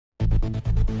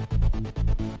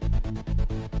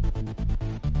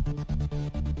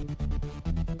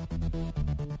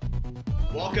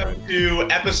Welcome to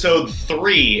episode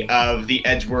 3 of the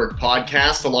Edgework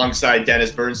podcast alongside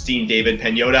Dennis Bernstein, David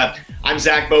Penyota. I'm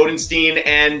Zach Bodenstein,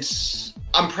 and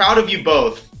I'm proud of you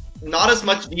both. Not as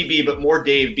much DB, but more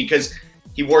Dave, because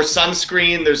he wore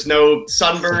sunscreen. There's no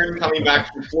sunburn coming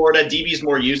back from Florida. DB's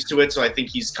more used to it, so I think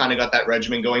he's kind of got that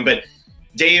regimen going. But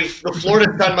Dave, the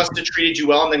Florida sun must have treated you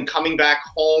well, and then coming back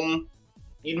home,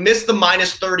 you missed the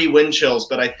minus 30 wind chills,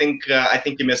 but I think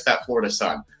you missed that Florida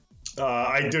sun.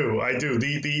 I do.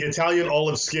 The Italian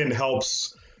olive skin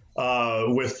helps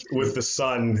with the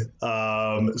sun.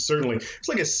 Certainly, it's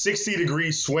like a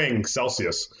 60-degree swing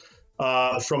Celsius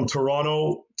from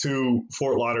Toronto to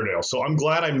Fort Lauderdale. So I'm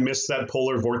glad I missed that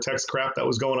polar vortex crap that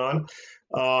was going on.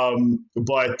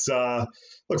 But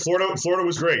look, Florida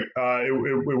was great.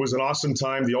 It was an awesome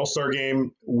time. The All-Star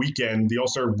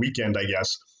weekend, I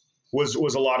guess, was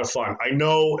a lot of fun. I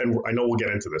know we'll get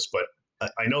into this, but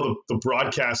I know the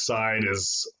broadcast side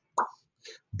is,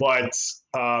 but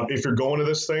if you're going to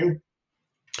this thing,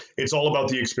 it's all about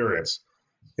the experience.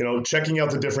 You know, checking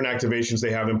out the different activations they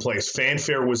have in place.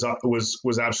 Fanfare was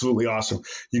absolutely awesome.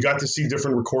 You got to see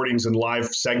different recordings and live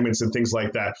segments and things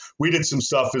like that. We did some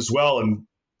stuff as well, and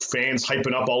fans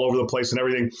hyping up all over the place and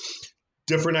everything.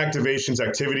 Different activations,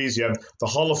 activities. You have the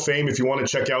Hall of Fame if you want to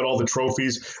check out all the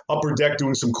trophies. Upper Deck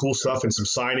doing some cool stuff and some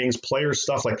signings, player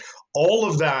stuff, like all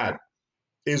of that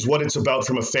is what it's about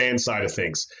from a fan side of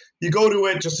things. You go to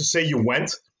it just to say you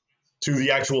went to the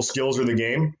actual skills or the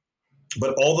game,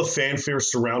 but all the fanfare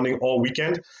surrounding all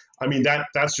weekend, I mean,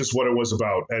 that's just what it was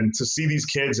about. And to see these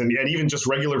kids and even just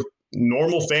regular,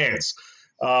 normal fans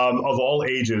of all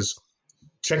ages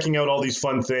checking out all these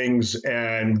fun things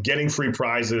and getting free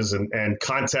prizes and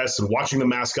contests and watching the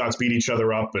mascots beat each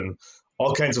other up and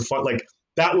all kinds of fun. Like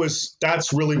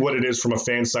that's really what it is from a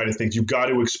fan side of things. You've got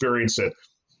to experience it.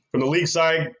 From the league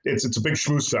side, it's a big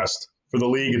schmooze fest for the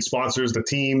league. It sponsors the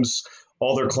teams,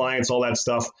 all their clients, all that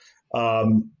stuff.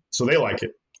 So they like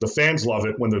it. The fans love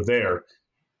it when they're there.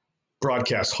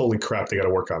 Broadcast, holy crap, they got to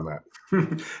work on that.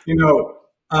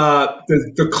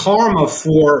 The karma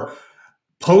for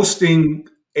posting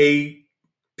a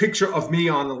picture of me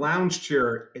on the lounge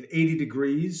chair at 80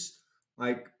 degrees,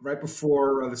 like right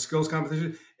before the skills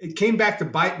competition, it came back to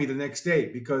bite me the next day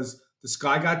because the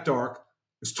sky got dark.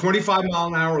 There's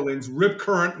 25-mile-an-hour winds, rip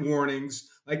current warnings.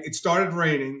 Like it started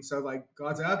raining, so like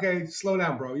God said, "Okay, slow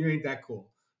down, bro. You ain't that cool."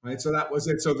 Right? So that was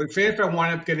it. So the fanfare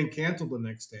wound up getting canceled the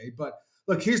next day. But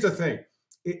look, here's the thing: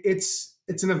 it's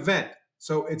an event,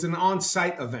 so it's an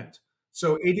on-site event.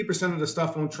 So 80% of the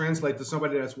stuff won't translate to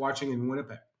somebody that's watching in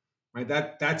Winnipeg. Right?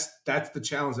 That's the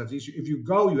challenge. That's the issue. If you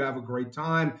go, you have a great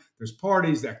time. There's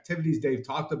parties, the activities Dave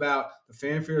talked about. The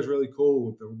fanfare is really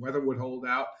cool. The weather would hold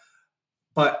out.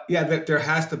 But yeah, that there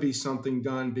has to be something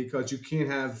done because you can't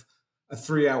have a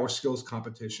 3-hour skills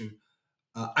competition.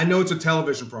 I know it's a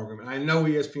television program, and I know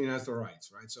ESPN has the rights,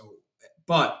 right? So,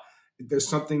 but there's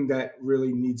something that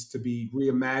really needs to be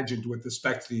reimagined with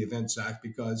respect to the event, Zach,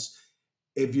 because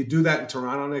if you do that in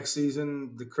Toronto next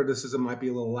season, the criticism might be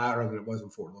a little louder than it was in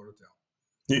Fort Lauderdale.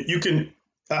 You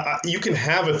can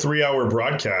have a 3-hour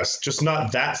broadcast, just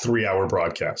not that 3-hour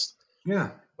broadcast.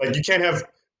 Yeah, like you can't have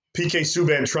PK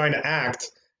Subban trying to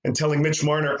act and telling Mitch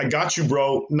Marner, "I got you,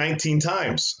 bro," 19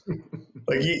 times.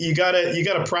 Like you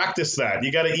gotta practice that.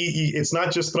 You gotta eat. It's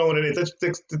not just throwing it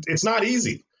in. It's not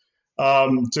easy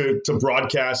to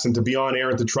broadcast and to be on air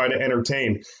and to try to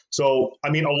entertain. So I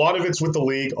mean, a lot of it's with the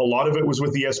league. A lot of it was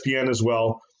with ESPN as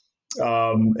well,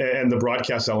 and the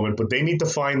broadcast element. But they need to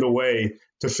find the way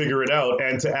to figure it out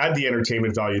and to add the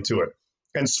entertainment value to it.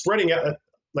 And spreading it.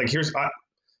 Like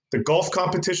the golf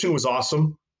competition was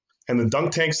awesome. And the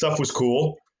dunk tank stuff was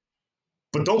cool,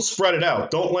 but don't spread it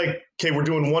out. Don't like, okay, we're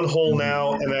doing one hole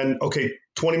now, and then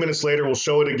 20 minutes later we'll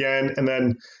show it again, and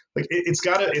then like it's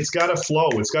gotta flow.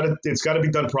 It's gotta be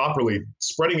done properly.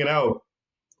 Spreading it out,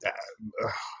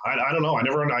 I don't know.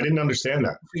 I didn't understand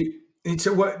that. And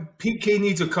so what PK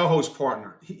needs a co-host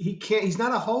partner. He can't. He's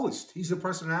not a host. He's a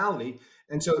personality.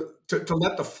 And so to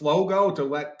let the flow go,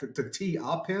 to tee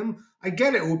up him, I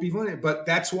get it. It would be funny, but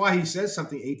that's why he says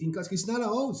something 18 because he's not a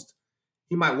host.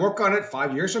 He might work on it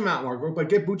 5 years from now, but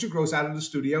get Buccigross out of the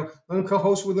studio, let him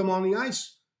co-host with him on the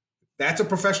ice. That's a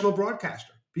professional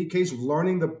broadcaster. PK's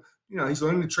learning he's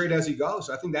learning the trade as he goes.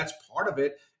 So I think that's part of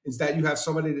it is that you have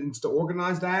somebody that needs to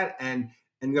organize that and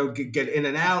get in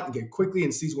and out and get quickly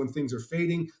and sees when things are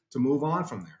fading to move on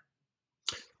from there.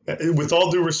 With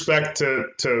all due respect to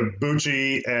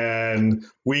Bucci and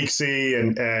Weeksy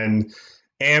and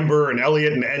Amber and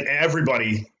Elliot and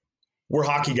everybody, we're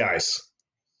hockey guys.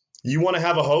 You want to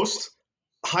have a host?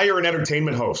 Hire an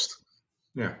entertainment host.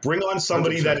 Yeah. Bring on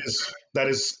somebody 100%.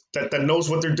 that knows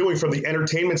what they're doing from the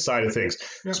entertainment side of things.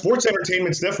 Yeah. Sports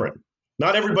entertainment's different.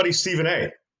 Not everybody's Stephen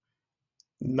A.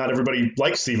 Not everybody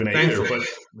likes Stephen A. either, Thankfully.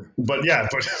 but yeah,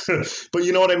 but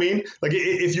you know what I mean? Like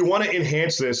if you want to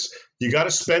enhance this, you got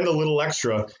to spend a little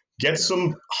extra, get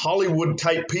some Hollywood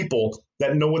type people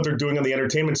that know what they're doing on the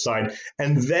entertainment side,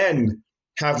 and then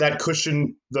have that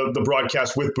cushion the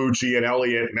broadcast with Bucci and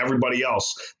Elliott and everybody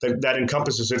else that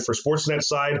encompasses it for Sportsnet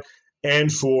side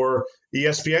and for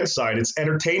ESPN side. It's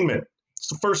entertainment. It's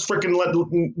the first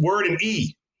freaking word in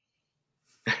E.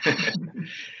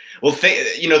 Well,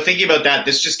 thinking about that,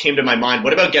 this just came to my mind.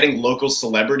 What about getting local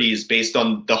celebrities based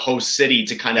on the host city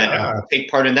to kind of take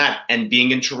part in that? And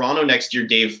being in Toronto next year,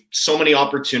 Dave, so many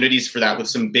opportunities for that with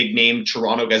some big name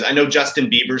Toronto guys. I know Justin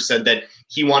Bieber said that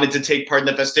he wanted to take part in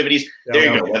the festivities.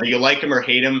 There you go. Whether you like him or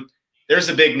hate him, there's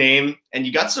a big name, and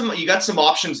you got some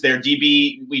options there.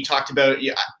 DB, we talked about.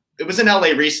 Yeah, it was in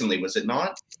LA recently, was it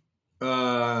not?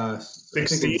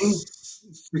 16?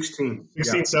 16,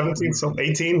 17,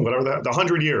 18, whatever the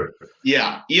 100 year.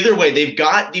 Yeah. Either way, they've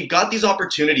got these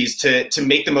opportunities to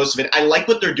make the most of it. I like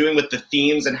what they're doing with the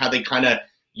themes and how they kind of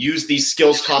use these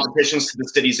skills competitions to the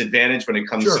city's advantage when it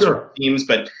comes to themes.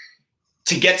 But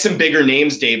to get some bigger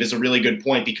names, Dave, is a really good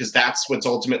point, because that's what's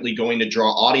ultimately going to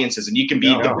draw audiences. And you can be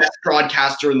the best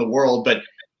broadcaster in the world, but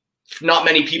not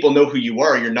many people know who you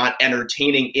are. You're not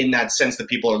entertaining in that sense that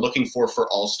people are looking for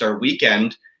All-Star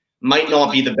Weekend. Might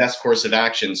not be the best course of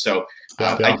action. So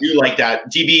I do like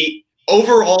that. DB,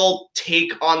 overall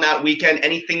take on that weekend,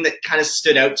 anything that kind of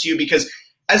stood out to you? Because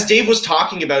as Dave was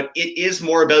talking about, it is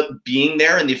more about being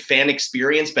there and the fan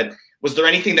experience, but was there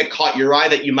anything that caught your eye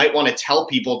that you might want to tell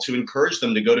people to encourage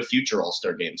them to go to future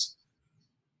All-Star games?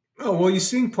 Oh, well, you're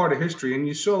seeing part of history, and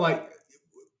you saw, like,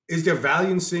 is there value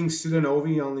in seeing Sid and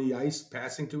Ovi on the ice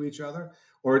passing to each other?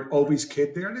 Or Ovi's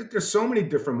kid there. There's so many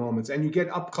different moments, and you get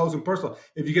up close and personal.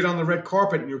 If you get on the red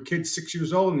carpet and your kid's 6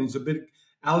 years old and he's a big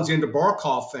Alexander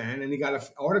Barkov fan and you got an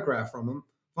autograph from him,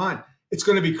 fine. It's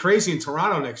going to be crazy in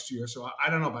Toronto next year, so I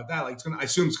don't know about that. Like, I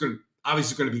assume it's going to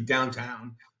obviously going to be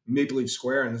downtown, Maple Leaf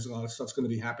Square, and there's a lot of stuff's going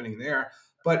to be happening there.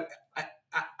 But I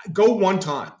go one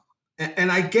time,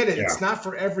 and I get it. Yeah. It's not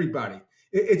for everybody.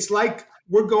 It's like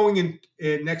we're going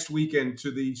in next weekend to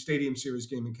the Stadium Series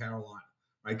game in Carolina.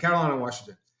 Right, Carolina,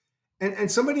 Washington.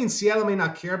 And somebody in Seattle may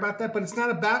not care about that, but it's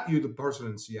not about you, the person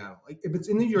in Seattle. Like, if it's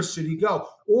in your city, go.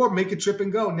 Or make a trip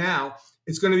and go. Now,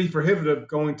 it's going to be prohibitive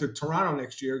going to Toronto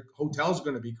next year. Hotels are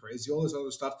going to be crazy, all this other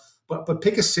stuff. But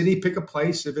pick a city, pick a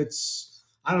place. If it's,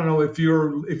 I don't know, if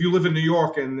you live in New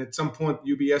York and at some point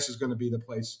UBS is going to be the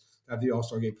place to have the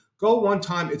All-Star game, go one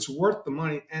time. It's worth the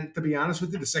money. And to be honest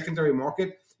with you, the secondary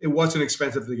market, it wasn't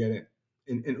expensive to get in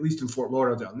at least in Fort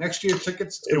Lauderdale. Next year,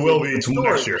 tickets. It will be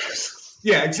next year.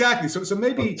 Yeah, exactly. So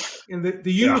maybe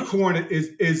the unicorn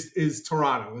is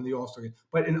Toronto in the All-Star game.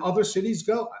 But in other cities,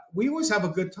 go. We always have a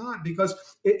good time because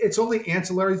it's only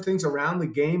ancillary things around the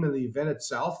game and the event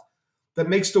itself that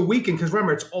makes the weekend. Because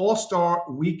remember, it's All-Star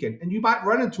weekend. And you might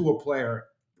run into a player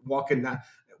walking down.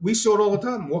 We saw it all the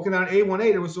time. Walking down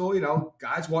 818, it was all,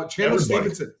 guys watching Chandler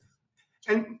Stevenson.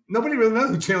 And nobody really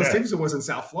knows who Chandler Stevenson was in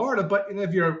South Florida. But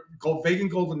if you're a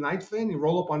Vegas Golden Knights fan, you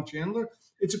roll up on Chandler,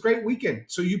 it's a great weekend.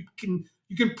 So you can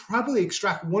probably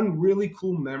extract one really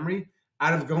cool memory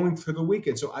out of going for the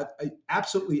weekend. So I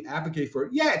absolutely advocate for it.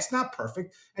 Yeah, it's not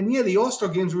perfect. And yeah, the All-Star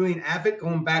Game's really an avid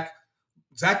going back,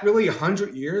 Zach, really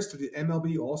 100 years to the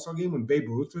MLB All-Star Game when Babe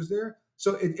Ruth was there.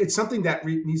 So it's something that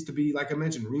needs to be, like I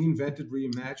mentioned, reinvented,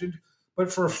 reimagined.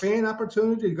 But for a fan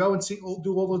opportunity to go and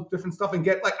do all those different stuff and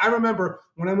get, like, I remember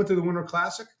when I went to the Winter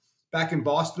Classic back in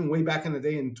Boston, way back in the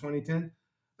day in 2010,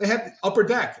 they had the upper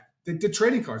deck. They did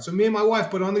trading cards. So me and my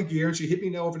wife put on the gear and she hit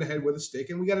me over the head with a stick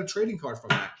and we got a trading card from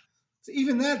that. So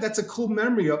even that's a cool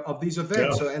memory of these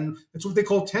events. Yeah. So, and it's what they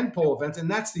call tentpole events.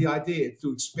 And that's the idea. It's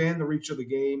to expand the reach of the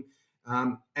game.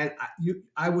 And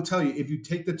I will tell you, if you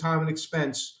take the time and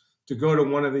expense to go to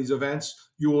one of these events,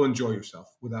 you will enjoy yourself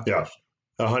without question.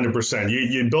 100%.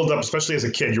 You build up, especially as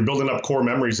a kid, you're building up core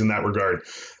memories in that regard.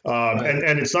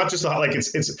 And it's not just like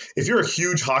it's if you're a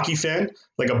huge hockey fan,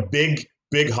 like a big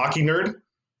hockey nerd,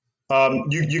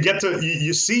 you get to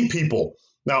you see people.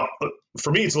 Now,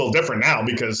 for me, it's a little different now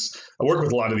because I work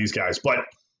with a lot of these guys. But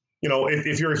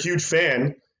if you're a huge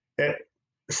fan,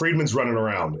 Friedman's running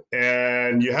around,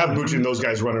 and you have Bucci and those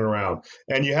guys running around,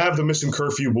 and you have the Missing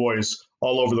Curfew boys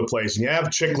all over the place, and you have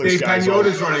Chicklets guys. Dave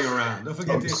Pagnotta's running around. Don't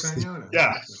forget Dave Pagnotta.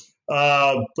 Yeah.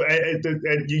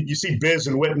 And you see Biz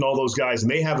and Witt and all those guys,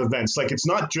 and they have events. Like, it's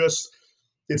not just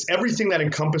 – it's everything that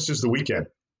encompasses the weekend.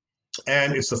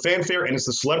 And it's the fanfare and it's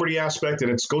the celebrity aspect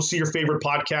and it's go see your favorite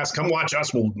podcast. Come watch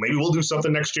us. Maybe we'll do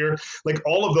something next year. Like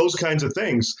all of those kinds of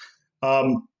things.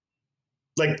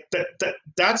 Like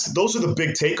those are the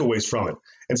big takeaways from it.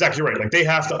 And Zach, you're right. Like they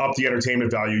have to up the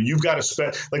entertainment value. You've got to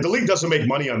spend, like the league doesn't make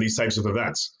money on these types of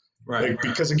events. Right. Like,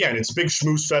 because again, it's big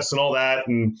schmooze fest and all that.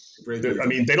 And I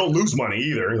mean, they don't lose money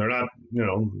either. They're not,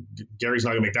 Gary's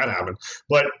not gonna make that happen,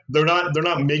 but they're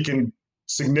not making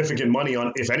significant money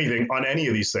on, if anything, on any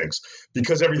of these things,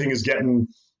 because everything is getting,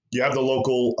 you have the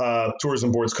local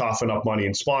tourism boards coughing up money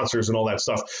and sponsors and all that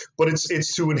stuff, but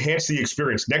it's to enhance the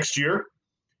experience. Next year,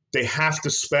 they have to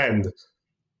spend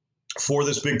for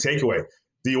this big takeaway.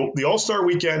 The All-Star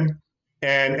Weekend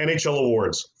and NHL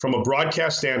awards, from a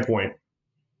broadcast standpoint,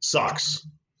 sucks.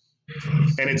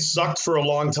 And it sucked for a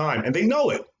long time, and they know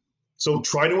it. So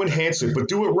try to enhance it, but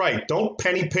do it right. Don't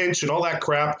penny pinch and all that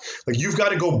crap. Like, you've got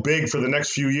to go big for the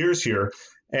next few years here.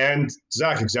 And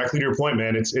Zach, exactly to your point,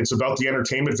 man, it's about the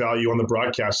entertainment value on the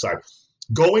broadcast side.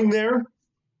 Going there,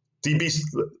 DB,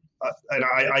 and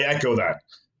I echo that.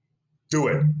 Do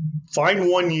it. Find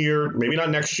 1 year, maybe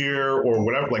not next year or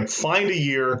whatever. Like, find a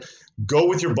year, go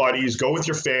with your buddies, go with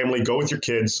your family, go with your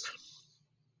kids.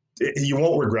 You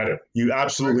won't regret it. You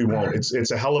absolutely won't. It's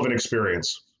a hell of an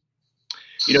experience.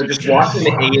 Just watching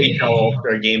the AHL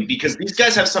All-Star game, because these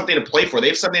guys have something to play for. They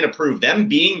have something to prove. Them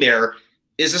being there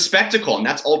is a spectacle, and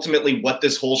that's ultimately what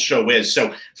this whole show is.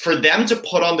 So for them to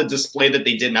put on the display that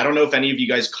they did, and I don't know if any of you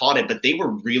guys caught it, but they were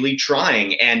really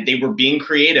trying, and they were being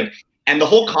creative. And the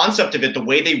whole concept of it, the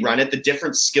way they run it, the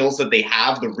different skills that they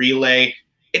have, the relay,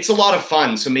 it's a lot of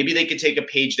fun. So maybe they could take a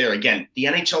page there. Again, the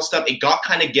NHL stuff, it got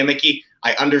kind of gimmicky.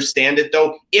 I understand it,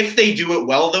 though. If they do it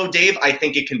well, though, Dave, I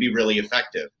think it can be really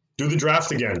effective. Do the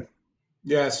draft again.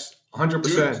 Yes,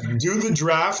 100%. Do the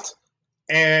draft,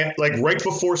 and like right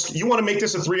before you want to make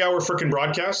this a 3-hour freaking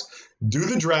broadcast. Do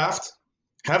the draft.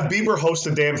 Have Bieber host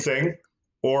the damn thing,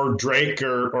 or Drake,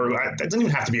 or that doesn't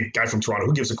even have to be a guy from Toronto.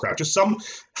 Who gives a crap? Just some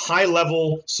high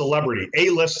level celebrity,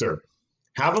 A-lister.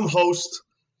 Have them host,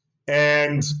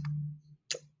 and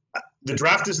the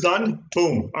draft is done.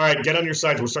 Boom. All right, get on your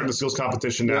sides. We're starting the skills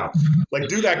competition now. Like,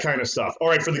 do that kind of stuff. All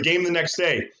right, for the game the next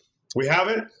day, we have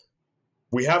it.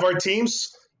 We have our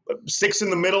teams, 6 in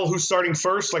the middle, who's starting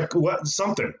first, like what,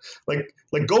 something. Like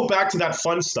go back to that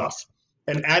fun stuff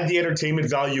and add the entertainment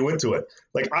value into it.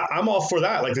 Like, I'm all for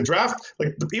that. Like the draft,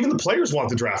 like even the players want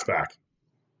the draft back.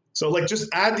 So like just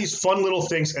add these fun little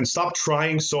things and stop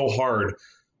trying so hard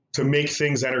to make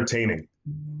things entertaining.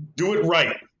 Do it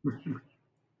right.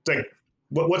 Like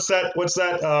what's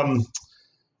that?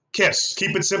 Kiss.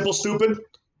 Keep it simple, stupid.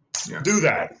 Yeah. Do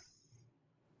that.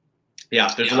 Yeah,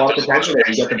 there's a lot of potential there.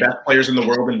 You get the best players in the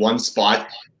world in one spot.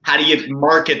 How do you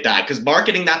market that? Because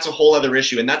marketing, that's a whole other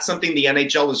issue. And that's something the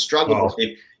NHL has struggled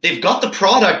with. They've got the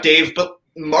product, Dave, but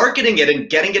marketing it and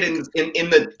getting it in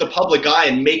the public eye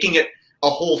and making it a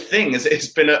whole thing has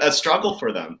been a struggle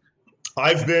for them.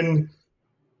 I've been,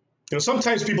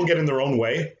 sometimes people get in their own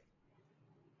way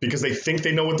because they think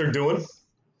they know what they're doing.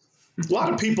 A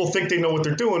lot of people think they know what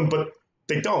they're doing, but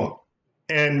they don't.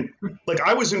 And like,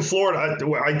 I was in Florida.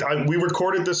 We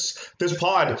recorded this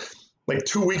pod like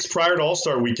 2 weeks prior to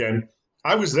All-Star Weekend.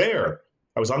 I was there.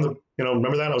 I was on the,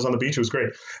 remember that? I was on the beach. It was great.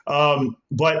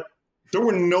 But there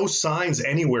were no signs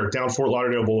anywhere down Fort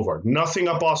Lauderdale Boulevard. Nothing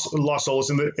up Las Olas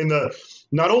in the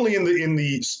not only in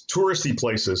the touristy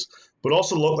places, but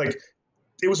also look like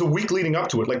it was a week leading up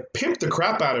to it. Like, pimp the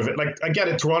crap out of it. Like, I get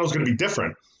it. Toronto's going to be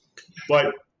different,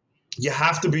 but you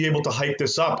have to be able to hype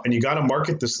this up, and you got to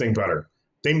market this thing better.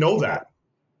 They know that.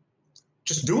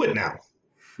 Just do it now.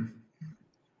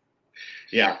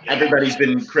 Yeah, everybody's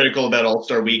been critical about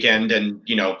All-Star Weekend, and,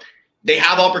 they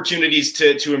have opportunities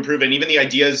to improve. And even the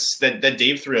ideas that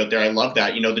Dave threw out there, I love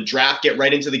that. The draft, get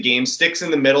right into the game, sticks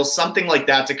in the middle, something like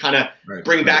that to kind of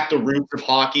bring back the roots of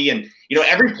hockey. And,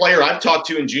 every player I've talked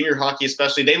to in junior hockey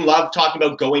especially, they love talking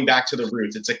about going back to the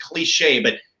roots. It's a cliche,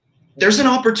 but there's an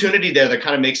opportunity there that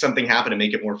kind of makes something happen and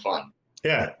make it more fun.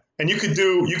 Yeah. And you could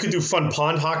do fun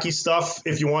pond hockey stuff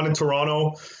if you want in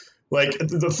Toronto. Like,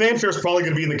 the fanfare is probably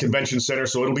going to be in the convention center,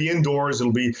 so it'll be indoors.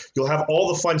 You'll have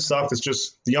all the fun stuff. It's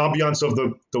just the ambiance of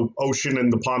the ocean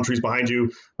and the palm trees behind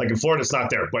you. Like in Florida, it's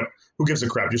not there, but who gives a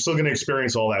crap? You're still going to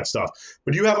experience all that stuff.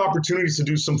 But you have opportunities to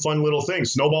do some fun little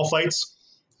things, snowball fights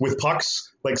with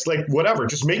pucks, like whatever.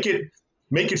 Just make it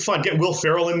fun. Get Will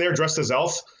Ferrell in there dressed as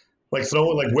Elf,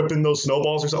 whipping those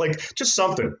snowballs or something. Like, just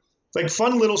something. Like,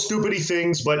 fun little stupidy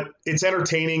things, but it's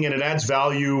entertaining and it adds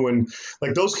value, and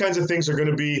like those kinds of things are going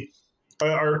to be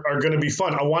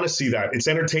fun. I want to see that. It's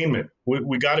entertainment.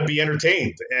 We got to be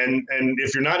entertained, and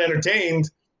if you're not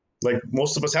entertained, like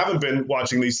most of us haven't been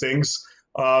watching these things,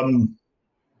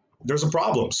 there's a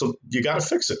problem. So you got to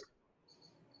fix it.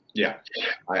 Yeah,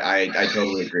 I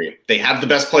totally agree. They have the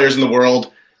best players in the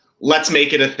world. Let's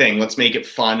make it a thing. Let's make it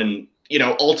fun. And,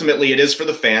 ultimately it is for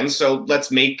the fans. So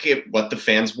let's make it what the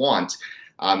fans want.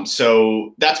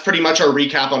 So that's pretty much our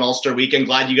recap on All-Star Weekend.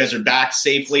 Glad you guys are back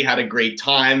safely, had a great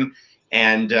time,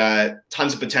 and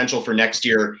tons of potential for next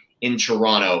year in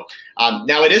Toronto.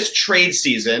 Now it is trade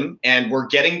season, and we're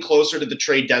getting closer to the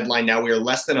trade deadline now. We are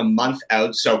less than a month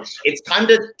out. So it's time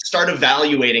to start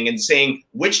evaluating and saying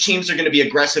which teams are going to be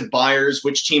aggressive buyers,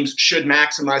 which teams should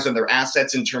maximize on their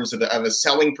assets in terms of a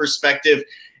selling perspective.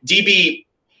 DB,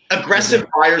 aggressive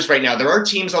buyers right now. There are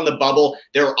teams on the bubble.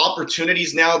 There are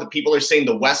opportunities now that people are saying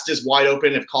the West is wide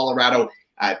open if Colorado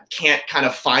can't kind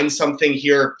of find something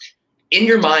here. In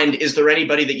your mind, is there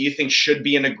anybody that you think should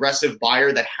be an aggressive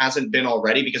buyer that hasn't been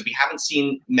already? Because we haven't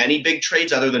seen many big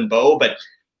trades other than Bo, but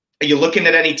are you looking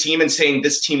at any team and saying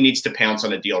this team needs to pounce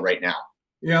on a deal right now?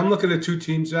 Yeah, I'm looking at two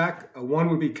teams, Zach. One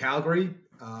would be Calgary,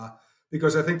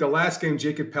 because I think the last game,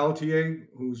 Jacob Pelletier,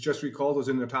 who's just recalled, was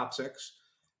in the top 6.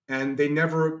 And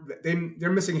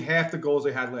they're missing half the goals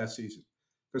they had last season.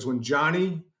 Because when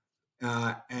Johnny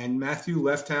and Matthew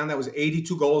left town, that was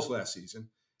 82 goals last season.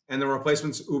 And the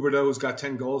replacements, Huberdeau, who's got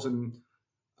 10 goals, and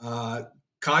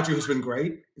Kadri, who's been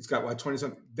great. He's got,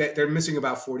 20-something. They're missing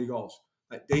about 40 goals.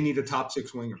 They need a top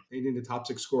 6 winger. They need a top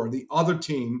 6 scorer. The other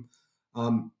team,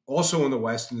 also in the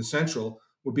West, in the Central,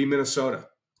 would be Minnesota.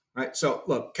 Right? So,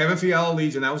 look, Kevin Fiala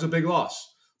leaves, and that was a big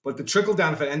loss. But the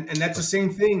trickle-down effect, and that's the same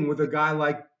thing with a guy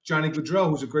like Johnny Gaudreau,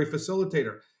 who's a great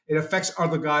facilitator. It affects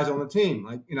other guys on the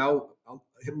team.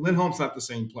 Lindholm's not the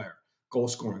same player,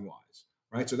 goal-scoring-wise.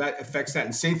 Right, so that affects that.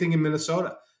 And same thing in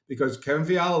Minnesota, because Kevin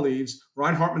Fiala leaves.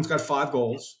 Ryan Hartman's got 5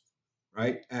 goals,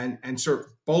 right? And Sir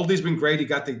Boldy's been great. He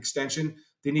got the extension.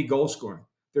 They need goal scoring.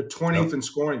 They're 20th in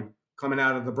scoring coming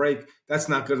out of the break. That's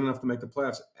not good enough to make the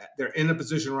playoffs. They're in a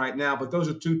position right now, but those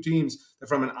are two teams that,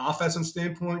 from an offensive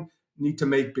standpoint, need to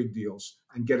make big deals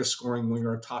and get a scoring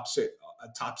winger, a top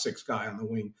 6 guy on the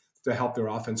wing to help their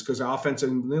offense, because their offense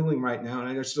is middling right now, and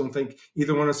I just don't think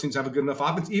either one of those teams have a good enough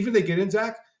offense. Even if they get in,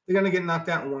 Zach, they're going to get knocked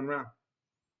out in one round.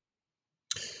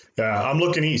 Yeah, I'm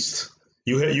looking east.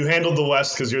 You handled the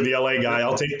West because you're the LA guy.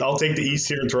 I'll take the East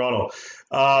here in Toronto.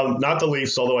 Not the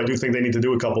Leafs, although I do think they need to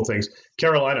do a couple things.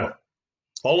 Carolina,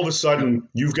 all of a sudden,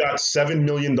 you've got $7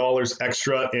 million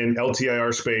extra in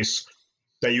LTIR space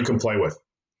that you can play with.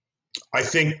 I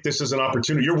think this is an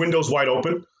opportunity. Your window's wide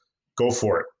open. Go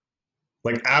for it.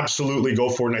 Absolutely go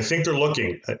for it. And I think they're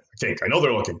looking. I know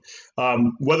they're looking.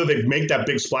 Whether they make that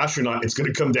big splash or not, it's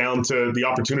going to come down to the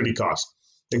opportunity cost.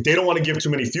 They don't want to give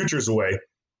too many futures away.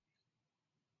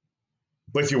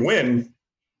 But if you win,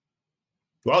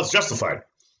 well, it's justified.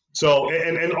 So,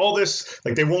 and all this,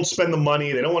 they won't spend the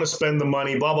money. They don't want to spend the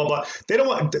money, blah, blah, blah.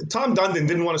 Tom Dundon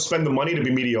didn't want to spend the money to be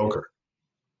mediocre.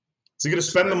 Is he going to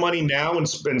spend the money now and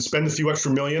spend a few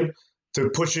extra million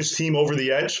to push his team over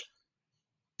the edge?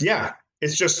 Yeah.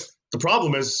 It's just, the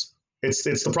problem is it's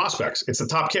the prospects. It's the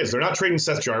top kids. They're not trading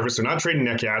Seth Jarvis. They're not trading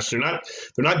Necas.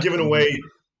 They're not giving away,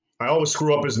 I always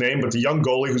screw up his name, but the young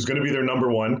goalie who's going to be their number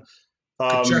one.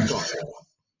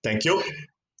 Thank you.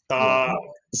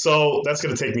 So that's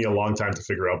going to take me a long time to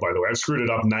figure out, by the way. I've screwed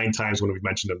it up 9 times when we've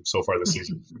mentioned him so far this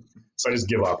season. So I just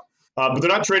give up. But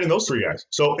they're not trading those 3 guys.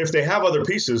 So if they have other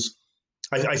pieces,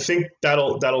 I think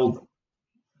that'll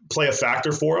play a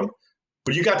factor for them.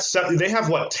 But they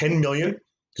have, 10 million?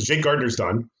 Because Jake Gardner's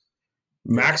done.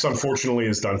 Max, unfortunately,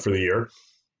 is done for the year.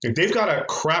 They've got a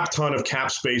crap ton of cap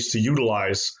space to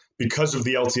utilize because of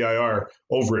the LTIR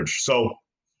overage. So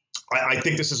I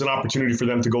think this is an opportunity for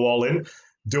them to go all in.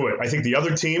 Do it. I think the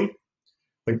other team,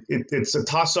 it's a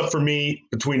toss-up for me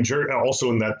between also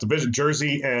in that division,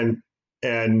 Jersey and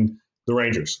the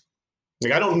Rangers.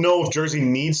 I don't know if Jersey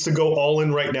needs to go all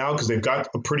in right now because they've got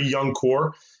a pretty young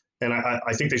core. And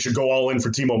I think they should go all in for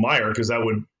Timo Meier because that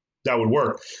would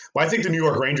work. But I think the New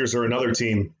York Rangers are another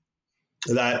team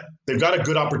that they've got a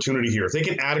good opportunity here. If they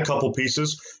can add a couple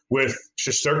pieces with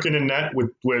Shesterkin in net,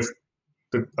 with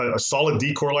a solid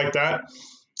D-core like that,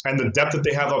 and the depth that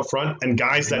they have up front, and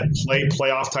guys that play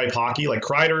playoff type hockey, like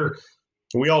Kreider,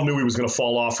 we all knew he was going to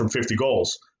fall off from 50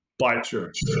 goals. But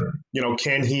sure.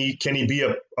 Can he be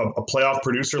a playoff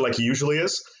producer like he usually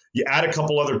is? You add a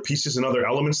couple other pieces and other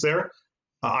elements there.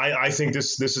 I think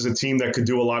this is a team that could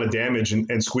do a lot of damage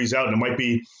and squeeze out. And it might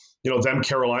be, them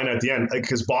Carolina at the end,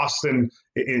 because Boston,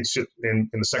 it's in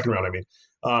the second round,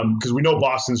 because we know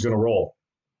Boston's going to roll.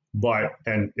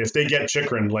 And if they get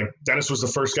Chychrun, Dennis was the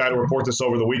first guy to report this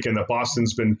over the weekend, that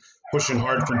Boston's been pushing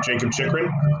hard for Jacob Chychrun.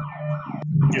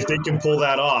 If they can pull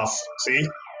that off, see,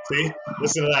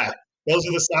 listen to that. Those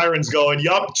are the sirens going,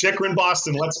 yup, Chychrun,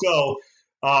 Boston, let's go.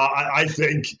 I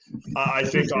think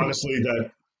honestly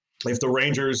that if the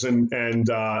Rangers and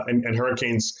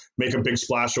Hurricanes make a big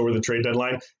splash over the trade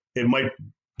deadline, it might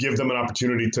give them an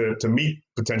opportunity to meet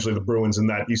potentially the Bruins in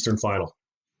that Eastern final.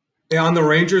 Yeah, on the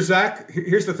Rangers, Zach,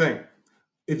 here's the thing.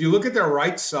 If you look at their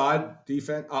right side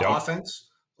defense, offense,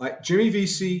 like Jimmy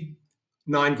Vesey,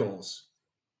 9 goals.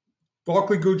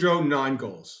 Barclay Goodrow, 9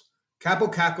 goals. Capo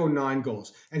Caco, 9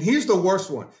 goals. And here's the worst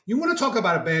one. You want to talk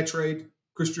about a bad trade,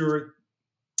 Chris Drury?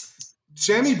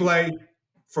 Sammy Blais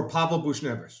for Pavel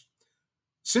Buchnevich.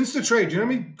 Since the trade, do you know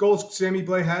how many goals Sammy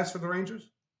Blais has for the Rangers?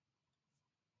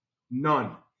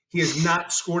 None. He has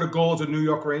not scored a goal as a New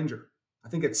York Ranger. I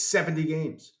think it's 70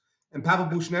 games. And Pavel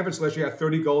Buchnevich last year had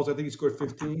 30 goals. I think he scored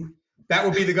 15. That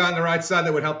would be the guy on the right side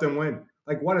that would help them win.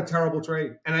 Like, what a terrible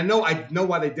trade. And I know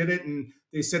why they did it, and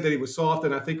they said that he was soft.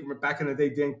 And I think back in the day,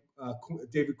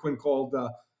 David Quinn called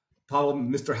Pavel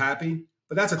Mr. Happy.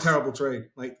 But that's a terrible trade.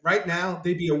 Like, right now,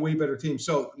 they'd be a way better team.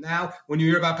 So now, when you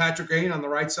hear about Patrick Kane on the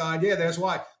right side, yeah, that's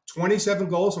why. 27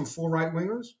 goals from 4 right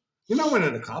wingers. You're not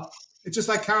winning the cup. It's just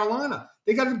like Carolina.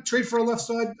 They got to trade for a left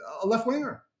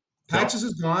winger. Patches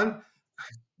is gone.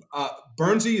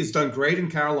 Bernsey has done great in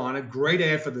Carolina. Great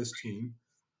ad for this team.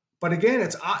 But again,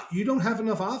 it's you don't have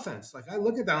enough offense. Like, I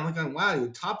look at that, I'm like, wow, your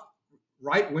top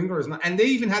right winger is not. And they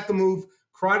even had to move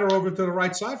Kreider over to the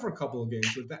right side for a couple of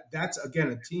games. But that's, again,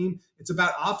 a team. It's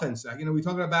about offense. You know, we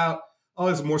talk about,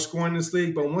 there's more scoring in this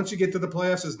league. But once you get to the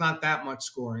playoffs, there's not that much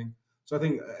scoring. So I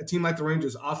think a team like the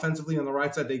Rangers, offensively on the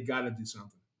right side, they got to do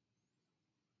something.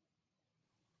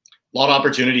 A lot of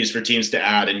opportunities for teams to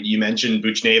add. And you mentioned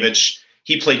Buchnevich.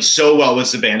 He played so well with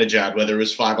Zibanejad, whether it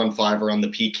was 5-on-5 or on the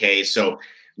PK. So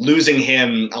losing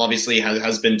him obviously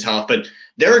has been tough. But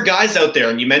there are guys out there,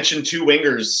 and you mentioned 2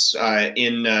 wingers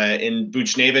in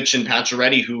Buchnevich and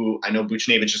Pacioretty, who I know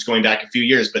Buchnevich is going back a few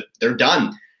years, but they're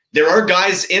done. There are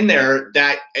guys in there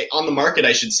that on the market,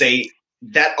 I should say,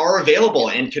 that are available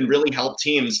and can really help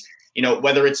teams. You know,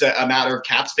 whether it's a matter of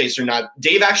cap space or not.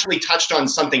 Dave actually touched on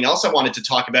something else I wanted to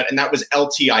talk about, and that was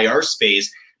LTIR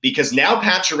space, because now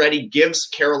Pacioretty gives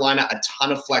Carolina a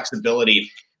ton of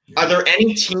flexibility. Are there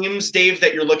any teams, Dave,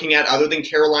 that you're looking at other than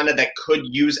Carolina that could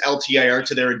use LTIR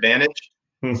to their advantage?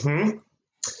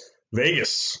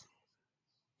 Vegas.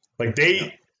 Like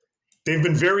they've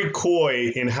been very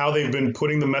coy in how they've been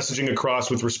putting the messaging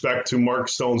across with respect to Mark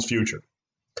Stone's future,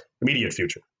 immediate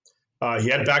future. He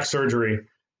had back surgery.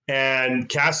 And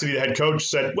Cassidy, the head coach,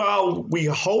 said, well, we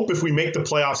hope if we make the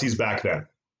playoffs, he's back then.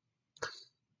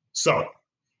 So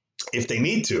if they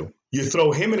need to, you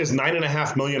throw him and his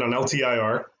 $9.5 million on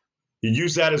LTIR, you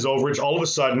use that as overage, all of a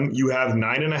sudden you have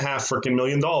 $9.5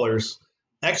 million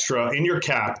extra in your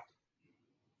cap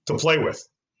to play with.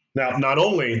 Now, not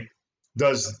only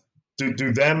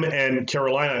do them and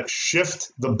Carolina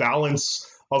shift the balance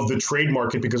of the trade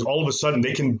market, because all of a sudden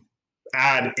they can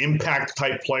add impact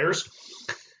type players,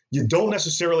 you don't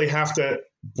necessarily have to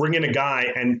bring in a guy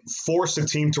and force a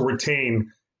team to retain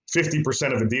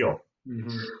 50% of a deal.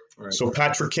 Mm-hmm. Right. So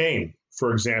Patrick Kane,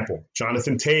 for example,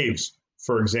 Jonathan Taves,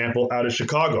 for example, out of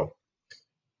Chicago.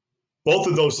 Both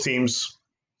of those teams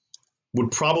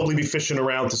would probably be fishing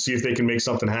around to see if they can make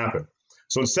something happen.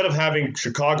 So instead of having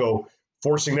Chicago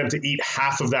forcing them to eat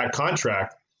half of that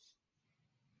contract,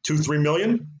 $2-3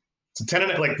 million, so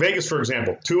 10, like Vegas, for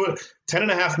example,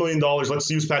 $10.5 million. Let's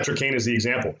use Patrick Kane as the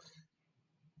example.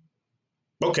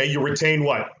 Okay, you retain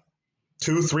what?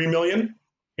 $2-3 million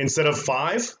instead of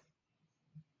 5.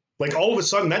 Like all of a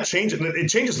sudden that changes. It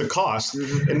changes the cost.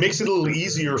 It makes it a little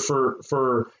easier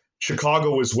for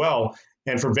Chicago as well.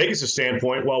 And from Vegas'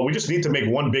 standpoint, well, we just need to make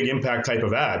one big impact type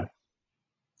of ad.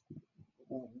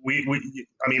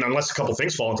 I mean, unless a couple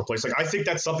things fall into place. Like I think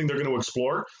that's something they're going to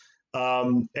explore.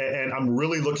 And I'm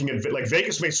really looking at like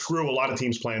Vegas may screw a lot of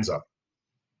teams' plans up,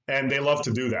 and they love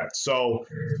to do that. So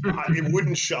it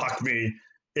wouldn't shock me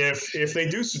if they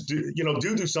do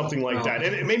something like that.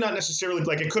 And it may not necessarily,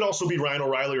 like it could also be Ryan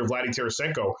O'Reilly or Vladdy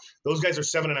Tarasenko. Those guys are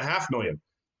 $7.5 million.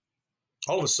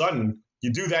 All of a sudden,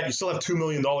 you do that, you still have $2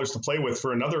 million to play with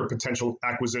for another potential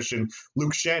acquisition.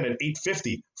 Luke Schenn at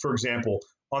 $850, for example,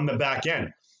 on the back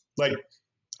end. Like.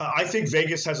 I think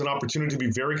Vegas has an opportunity to be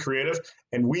very creative,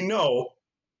 and we know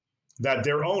that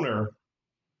their owner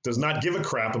does not give a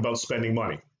crap about spending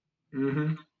money.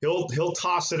 Mm-hmm. He'll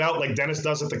toss it out like Dennis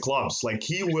does at the clubs. Like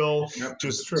he will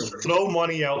just throw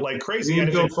money out like crazy. Me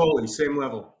and Bill Foley, same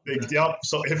level. Yep.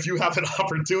 So if you have an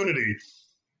opportunity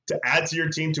to add to your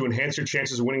team to enhance your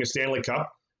chances of winning a Stanley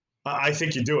Cup, I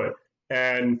think you do it.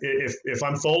 And if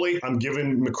I'm Foley, I'm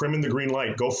giving McCrimmon the green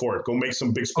light. Go for it. Go make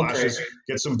some big splashes. Okay.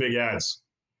 Get some big ads.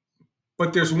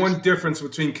 But there's one difference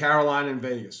between Carolina and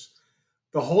Vegas.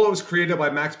 The hole was created by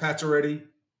Max Pacioretty,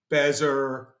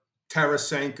 Bezer,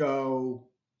 Tarasenko.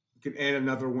 You can add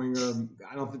another winger.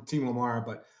 I don't think Timo Mara,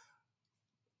 but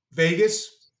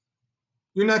Vegas,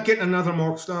 you're not getting another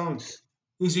Mark Stone.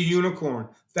 He's a unicorn.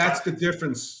 That's the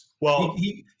difference. Well,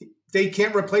 they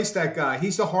can't replace that guy.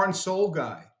 He's the heart and soul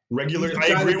guy. I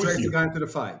agree with you. The guy into the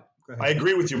fight. I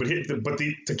agree with you, but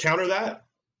to counter that,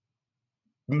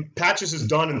 Patches is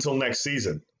done until next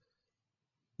season.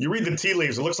 You read the tea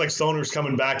leaves, it looks like Stoner's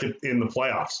coming back in the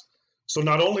playoffs. So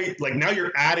not only, like, now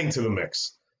you're adding to the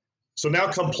mix. So now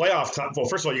come playoff time, well,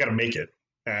 first of all, you got to make it.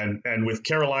 And with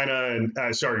Carolina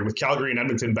with Calgary and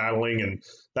Edmonton battling, and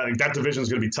that division is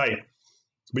going to be tight.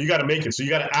 But you got to make it. So you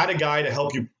got to add a guy to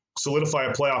help you solidify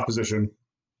a playoff position.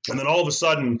 And then all of a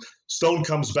sudden, Stone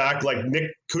comes back like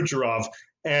Nick Kucherov,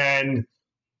 and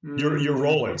you're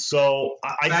rolling. So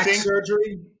I think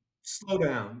surgery. Slow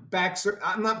down.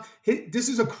 This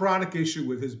is a chronic issue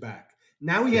with his back.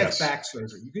 Now he has back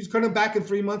surgery. He's coming back in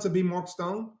 3 months and be Mark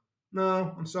Stone?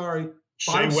 No, I'm sorry.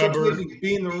 Shea Weber,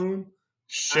 be in the room.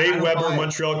 Shea Weber,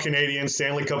 Montreal Canadiens,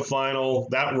 Stanley Cup final,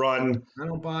 that run. I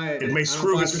don't buy it. It may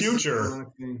screw his future,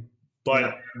 but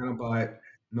I don't buy it.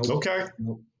 Nope. Okay.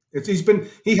 Nope.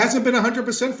 He hasn't been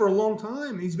 100% for a long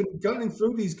time. He's been gunning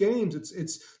through these games.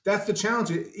 That's the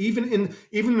challenge. Even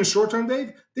in the short term,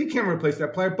 Dave, they can't replace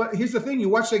that player. But here's the thing: you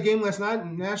watched that game last night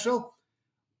in Nashville.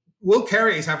 Will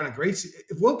Carrier is having a great season.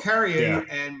 If Will Carrier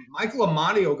and Michael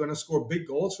Amadio are going to score big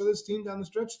goals for this team down the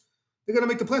stretch, they're going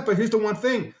to make the playoffs. But here's the one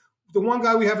thing: the one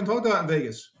guy we haven't talked about in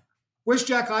Vegas. Where's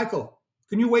Jack Eichel?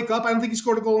 Can you wake up? I don't think he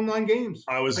scored a goal in 9 games.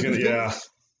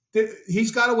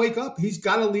 He's got to wake up. He's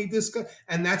got to lead this guy,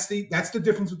 and that's the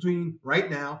difference between right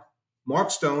now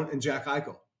Mark Stone and Jack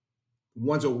Eichel.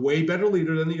 One's a way better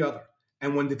leader than the other,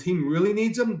 and when the team really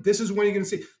needs him, this is when you're going to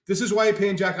see. This is why you're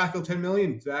paying Jack Eichel $10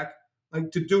 million, Zach.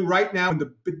 Like, to do right now, when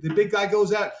the big guy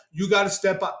goes out, you got to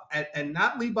step up and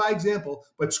not lead by example,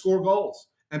 but score goals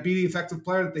and be the effective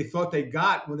player that they thought they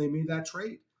got when they made that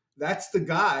trade. That's the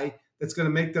guy that's going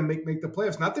to make them make the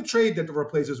playoffs. Not the trade that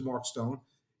replaces Mark Stone.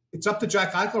 It's up to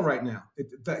Jack Eichel right now.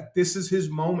 This is his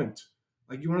moment.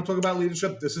 Like, you want to talk about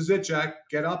leadership? This is it, Jack.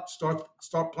 Get up,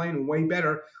 start playing way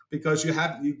better, because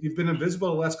you've been invisible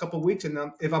the last couple of weeks. And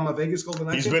now, if I'm a Vegas Golden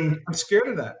Knights, I'm scared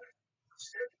of that.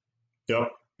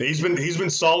 Yep, he's been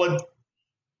solid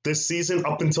this season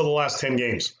up until the last 10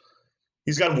 games.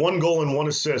 He's got 1 goal and 1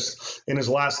 assist in his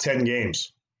last 10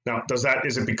 games. Now,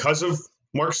 is it because of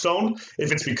Mark Stone?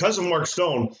 If it's because of Mark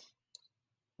Stone,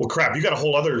 well, crap, you got a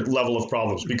whole other level of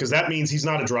problems, because that means he's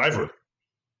not a driver.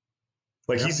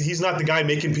 Like, he's not the guy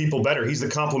making people better. He's the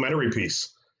complementary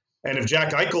piece. And if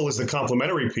Jack Eichel is the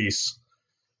complementary piece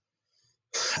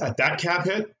at that cap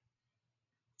hit,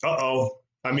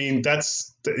 I mean,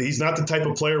 he's not the type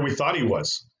of player we thought he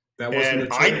was. And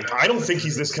I don't think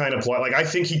he's this kind of player. Like, I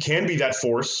think he can be that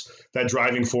force, that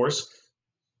driving force,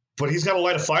 but he's got to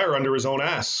light a fire under his own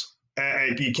ass.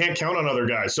 And you can't count on other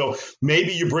guys. So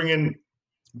maybe you bring in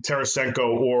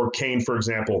Tarasenko or Kane, for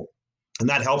example, and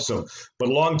that helps him. But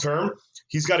long term,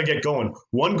 he's got to get going.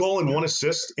 1 goal and 1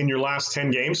 assist in your last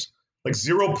 10 games, like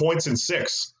 0 points in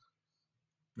 6.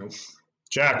 Nope.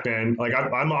 Jack, man, like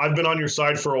I've been on your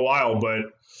side for a while, but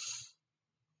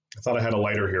I thought I had a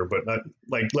lighter here. But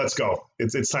let's go.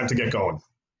 It's time to get going.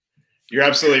 You're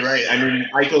absolutely right. I mean,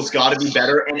 Eichel's got to be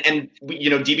better. And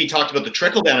DB talked about the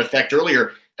trickle-down effect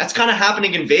earlier. That's kind of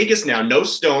happening in Vegas now. No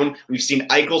Stone. We've seen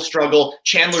Eichel struggle.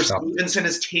 Chandler Stevenson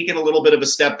has taken a little bit of a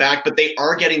step back, but they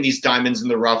are getting these diamonds in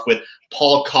the rough with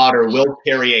Paul Cotter, Will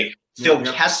Carrier. Phil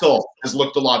Kessel has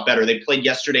looked a lot better. They played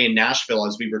yesterday in Nashville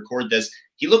as we record this.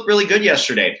 He looked really good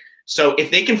yesterday. So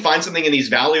if they can find something in these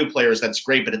value players, that's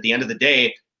great. But at the end of the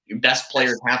day, your best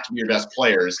players have to be your best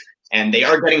players. And they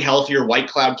are getting healthier. White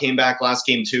Cloud came back last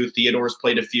game too. Theodore's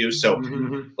played a few. So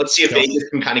let's see if Vegas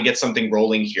can kind of get something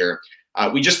rolling here.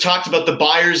 We just talked about the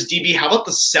buyers, DB. How about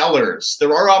the sellers?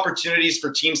 There are opportunities for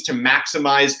teams to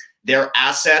maximize their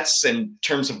assets in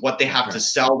terms of what they have to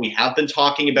sell. We have been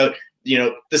talking about,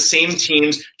 the same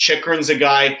teams. Chychrun's a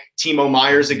guy, Timo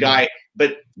Meier's a guy.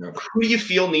 But who do you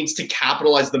feel needs to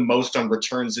capitalize the most on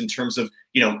returns in terms of,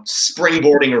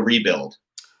 springboarding a rebuild?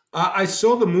 I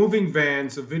saw the moving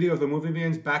vans, a video of the moving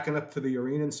vans backing up to the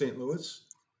arena in St. Louis.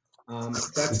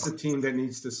 That's the team that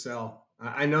needs to sell.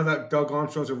 I know that Doug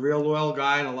Armstrong's a real loyal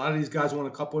guy, and a lot of these guys won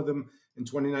a couple of them in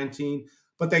 2019.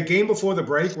 But that game before the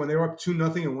break, when they were up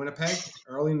 2-0 in Winnipeg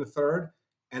early in the third,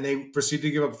 and they proceeded to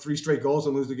give up 3 straight goals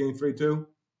and lose the game 3-2,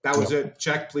 that was it.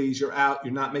 Check, please. You're out.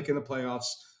 You're not making the playoffs.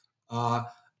 I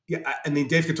mean,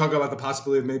 Dave could talk about the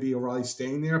possibility of maybe O'Reilly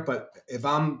staying there, but if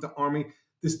I'm the Army,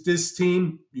 this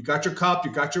team, you got your cup,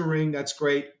 you got your ring. That's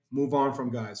great. Move on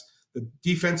from guys. The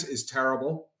defense is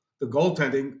terrible. The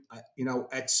goaltending,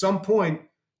 at some point,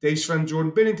 Dave's friend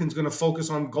Jordan Binnington's going to focus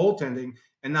on goaltending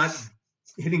and not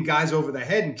hitting guys over the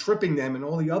head and tripping them and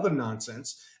all the other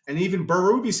nonsense. And even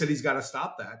Berube said he's got to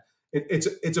stop that.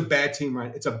 It's a bad team,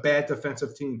 right? It's a bad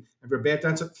defensive team. If you're a bad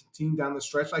defensive team down the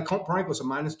stretch, like Parankos a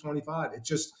minus 25. It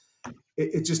just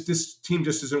this team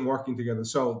just isn't working together.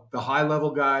 So the high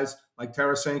level guys like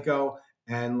Tarasenko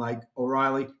and like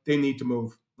O'Reilly, they need to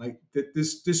move. Like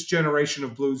this generation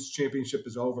of Blues championship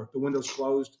is over. The window's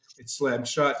closed. It's slammed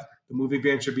shut. The moving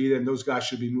ban should be there, and those guys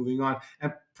should be moving on.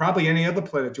 And probably any other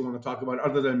player that you want to talk about,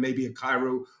 other than maybe a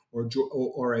Kyrou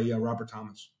or a Robert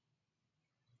Thomas.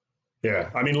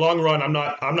 Yeah, I mean, long run, I'm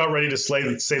not ready to say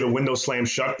the window slam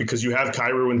shut, because you have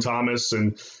Kyrou and Thomas,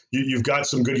 and you've got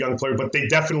some good young players, but they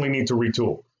definitely need to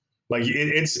retool. Like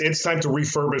it's time to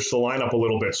refurbish the lineup a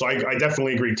little bit. So I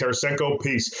definitely agree. Tarasenko,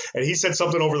 peace. And he said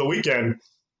something over the weekend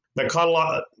that caught a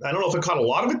lot. I don't know if it caught a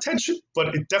lot of attention,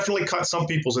 but it definitely caught some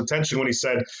people's attention when he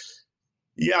said,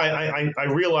 "Yeah, I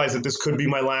realize that this could be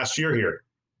my last year here,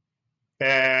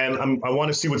 and I want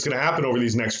to see what's going to happen over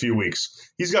these next few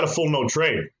weeks." He's got a full no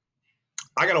trade.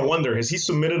 I got to wonder, has he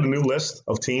submitted a new list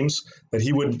of teams that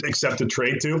he would accept a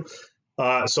trade to?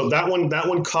 So that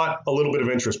one caught a little bit of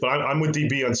interest, but I'm with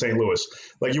DB on St. Louis.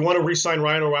 Like, you want to re-sign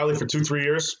Ryan O'Reilly for 2-3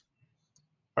 years?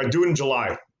 All right, do it in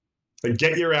July. Like,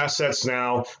 get your assets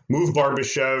now. Move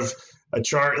Barbashev,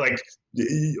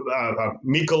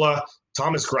 Mikkola,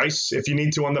 Thomas Greiss, if you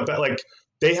need to on the bet. Like,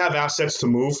 they have assets to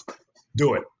move.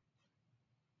 Do it.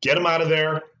 Get them out of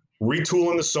there.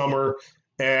 Retool in the summer,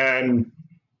 and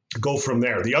go from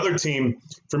there. The other team,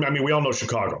 we all know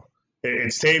Chicago.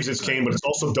 It's Taves, it's Kane, but it's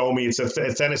also Domi, it's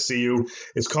NSCU,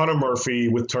 it's Connor Murphy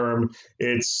with term,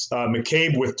 it's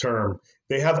McCabe with term.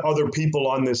 They have other people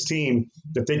on this team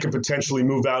that they could potentially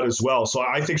move out as well. So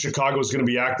I think Chicago is going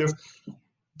to be active.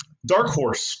 Dark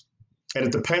horse, and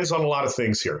it depends on a lot of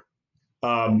things here.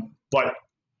 But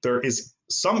there is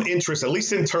some interest, at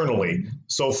least internally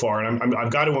so far, and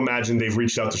I've got to imagine they've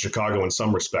reached out to Chicago in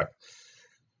some respect.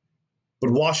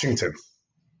 But Washington,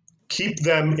 keep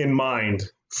them in mind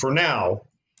for now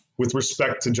with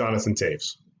respect to Jonathan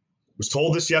Taves. I was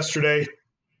told this yesterday.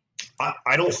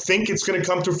 I don't think it's going to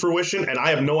come to fruition, and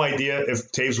I have no idea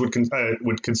if Taves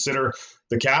would consider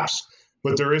the Caps,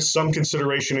 but there is some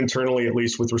consideration internally, at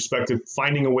least, with respect to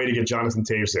finding a way to get Jonathan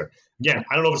Taves there. Again,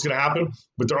 I don't know if it's going to happen,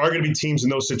 but there are going to be teams in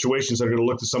those situations that are going to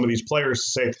look to some of these players to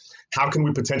say, how can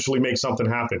we potentially make something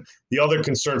happen? The other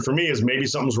concern for me is maybe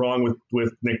something's wrong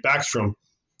with Nick Backstrom.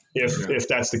 If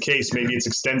that's the case, maybe it's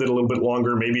extended a little bit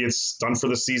longer. Maybe it's done for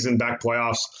the season, back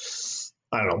playoffs.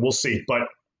 I don't know. We'll see. But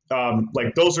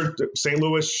those are St.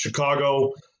 Louis,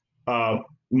 Chicago,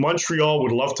 Montreal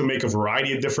would love to make a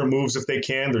variety of different moves if they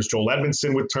can. There's Joel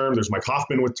Edmondson with term. There's Mike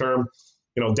Hoffman with term.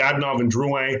 Dadonov and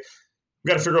Drouin. We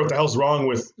got to figure out what the hell's wrong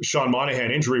with Sean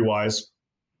Monahan injury-wise.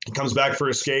 He comes back for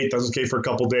a skate, doesn't skate for a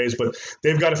couple days, but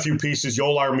they've got a few pieces.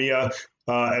 Yoel Armia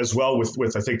as well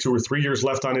with I think 2 or 3 years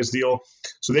left on his deal.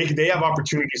 So they have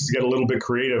opportunities to get a little bit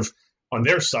creative on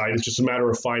their side. It's just a matter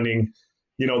of finding,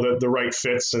 the right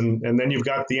fits. And then you've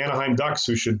got the Anaheim Ducks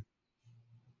who should,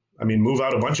 move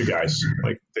out a bunch of guys.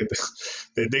 Like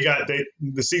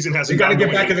the season hasn't. You got to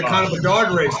get back in the Connor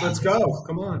Bedard race. Let's go.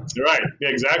 Come on. You're right. Yeah,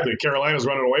 exactly. Carolina's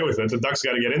running away with it. The Ducks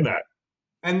got to get in that.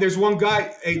 And there's one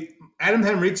guy, Adam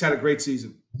Henrique's had a great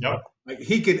season. Yep. Like,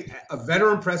 he could, a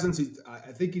veteran presence.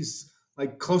 I think he's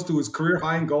like close to his career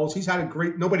high in goals. He's had a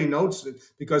great, nobody notes it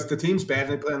because the team's bad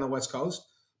and they play on the West Coast,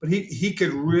 but he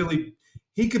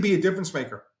could be a difference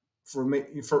maker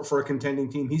for a contending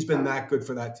team. He's been that good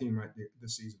for that team right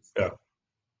this season. Yeah.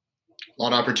 A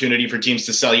lot of opportunity for teams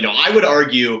to sell. I would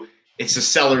argue it's a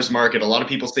seller's market. A lot of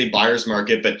people say buyer's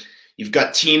market, but you've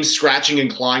got teams scratching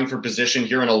and clawing for position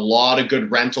here and a lot of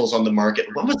good rentals on the market.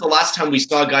 When was the last time we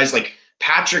saw guys like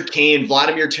Patrick Kane,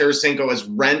 Vladimir Tarasenko as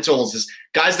rentals, as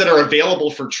guys that are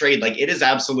available for trade? Like, it is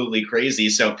absolutely crazy.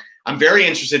 So I'm very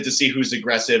interested to see who's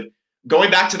aggressive.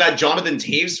 Going back to that Jonathan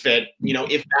Taves fit,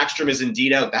 if Backstrom is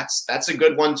indeed out, that's a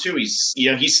good one too. He's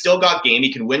still got game.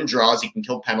 He can win draws. He can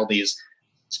kill penalties.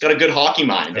 He's got a good hockey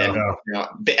mind and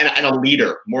a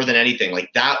leader more than anything.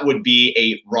 Like, that would be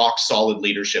a rock solid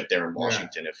leadership there in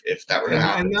Washington if that were to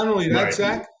happen. And not only that,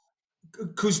 Zach,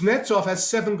 Kuznetsov has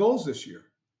 7 goals this year.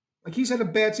 Like, he's had a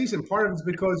bad season. Part of it's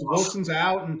because Wilson's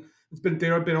out and they've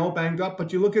been all banged up.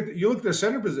 But you look at their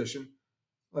center position.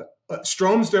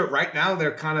 Strome's there right now.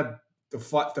 They're kind of de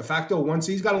facto 1.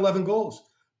 He's got 11 goals.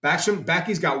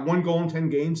 Backy's got 1 goal in 10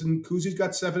 games, and Kuzi's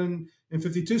got 7 in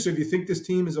 52. So if you think this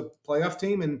team is a playoff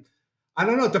team, and I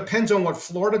don't know. It depends on what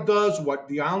Florida does, what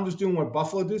the Islanders do, and what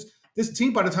Buffalo does. This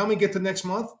team, by the time we get to next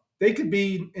month, they could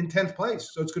be in 10th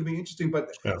place. So it's going to be interesting. But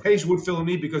Yeah. Tage would fill a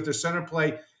need because their center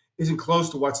play isn't close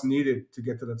to what's needed to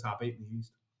get to the top 8 in the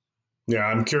East. Yeah,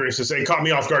 I'm curious to say. It caught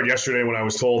me off guard yesterday when I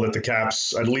was told that the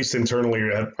Caps, at least internally,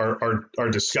 are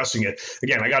discussing it.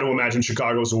 Again, I got to imagine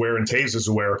Chicago's aware and Taves is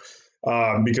aware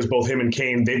because both him and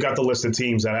Kane, they've got the list of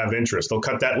teams that have interest. They'll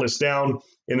cut that list down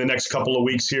in the next couple of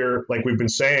weeks here, like we've been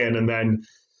saying, and then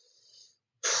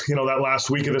that last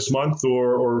week of this month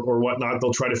or whatnot,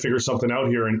 they'll try to figure something out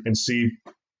here and see.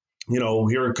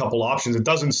 Here are a couple options. It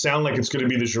doesn't sound like it's going to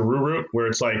be the Giroux route where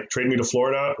it's like trade me to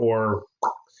Florida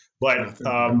but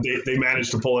they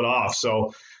managed to pull it off.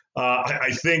 So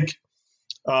I think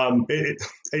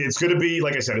it's going to be,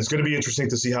 like I said, it's going to be interesting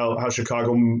to see how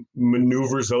Chicago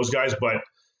maneuvers those guys. But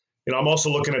I'm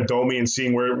also looking at Domi and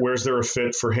seeing where's there a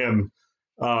fit for him.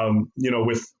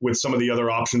 With some of the other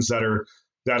options that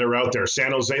are out there.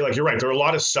 San Jose, like you're right, there are a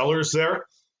lot of sellers there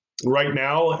right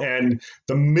now, and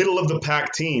the middle of the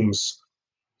pack teams,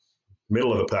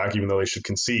 even though they should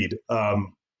concede.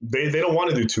 They don't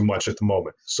want to do too much at the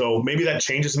moment. So maybe that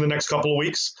changes in the next couple of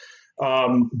weeks.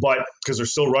 But because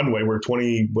there's still runway, we're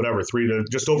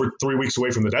just over 3 weeks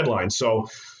away from the deadline. So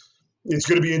it's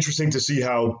going to be interesting to see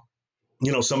how,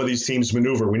 some of these teams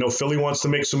maneuver. We know Philly wants to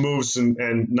make some moves and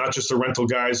not just the rental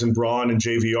guys and Braun and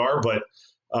JVR, but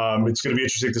it's going to be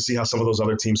interesting to see how some of those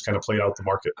other teams kind of played out the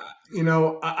market.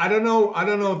 I don't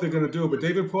know if they're going to do it, but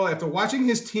David Paul, after watching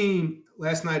his team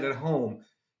last night at home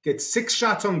get 6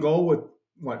 shots on goal with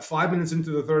 5 minutes into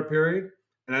the third period,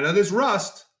 and I know there's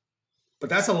rust,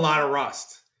 but that's a lot of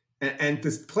rust. And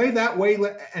to play that way,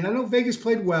 and I know Vegas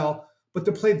played well, but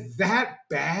to play that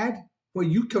bad where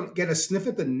you can get a sniff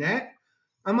at the net,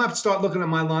 I might start looking at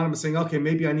my lineup and saying, okay,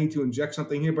 maybe I need to inject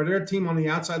something here. But they're a team on the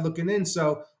outside looking in,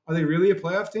 so are they really a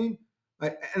playoff team?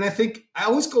 And I think I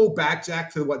always go back,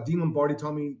 Jack, to what Dean Lombardi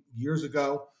told me years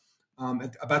ago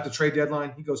about the trade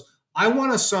deadline. He goes, I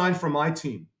want a sign from my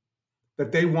team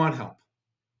that they want help,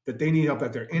 that they need help,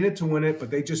 that they're in it to win it, but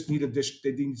they just need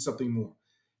they need something more.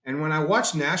 And when I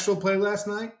watched Nashville play last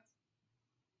night,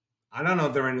 I don't know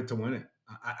if they're in it to win it.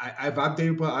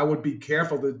 I would be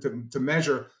careful to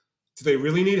measure, do they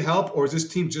really need help, or is this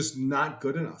team just not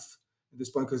good enough at this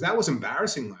point? Because that was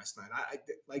embarrassing last night.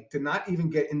 I to not even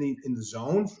get in the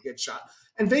zone, get shot.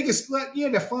 And Vegas, yeah,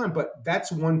 they're fine, but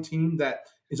that's one team that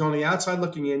is on the outside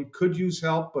looking in, could use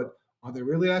help, but are they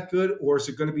really that good? Or is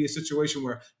it going to be a situation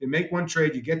where you make one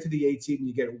trade, you get to the 8 seed, and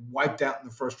you get wiped out in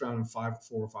the first round in 4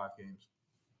 or 5 games?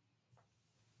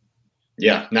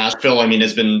 Yeah, Nashville,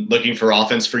 has been looking for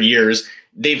offense for years.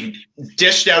 They've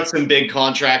dished out some big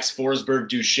contracts, Forsberg,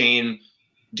 Duchesne.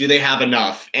 Do they have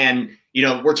enough? And,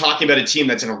 we're talking about a team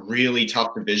that's in a really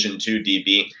tough division too,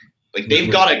 DB. Like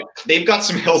they've got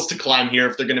some hills to climb here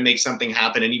if they're going to make something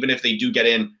happen. And even if they do get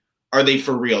in, are they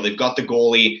for real? They've got the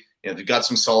goalie, they've got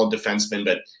some solid defensemen,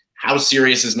 but how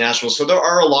serious is Nashville? So there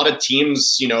are a lot of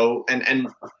teams, and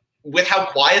with how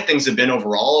quiet things have been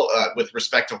overall with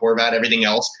respect to Horvat, everything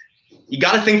else, you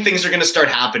got to think things are going to start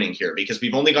happening here because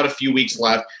we've only got a few weeks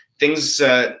left. Things,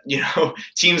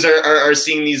 teams are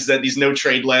seeing these no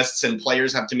trade lists, and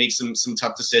players have to make some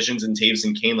tough decisions. And Taves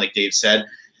and Kane, like Dave said,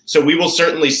 so we will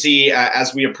certainly see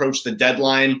as we approach the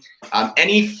deadline.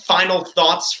 Any final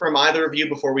thoughts from either of you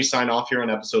before we sign off here on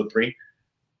episode 3?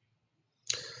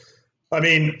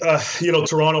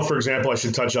 Toronto, for example, I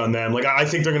should touch on them. Like, I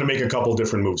think they're going to make a couple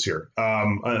different moves here,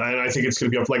 and I think it's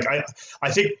going to be up. Like,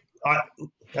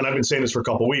 and I've been saying this for a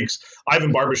couple of weeks,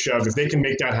 Ivan Barbashev, if they can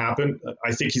make that happen,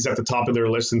 I think he's at the top of their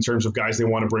list in terms of guys they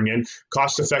want to bring in.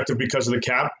 Cost effective because of the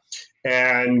cap.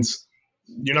 And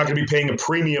you're not going to be paying a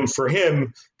premium for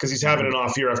him because he's having an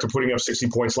off year after putting up 60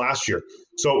 points last year.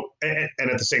 So, and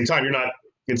at the same time,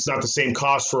 it's not the same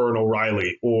cost for an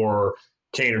O'Reilly or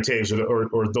Kane or Taves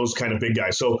or those kind of big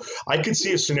guys. So I could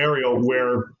see a scenario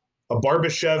where a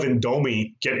Barbashev and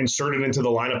Domi get inserted into the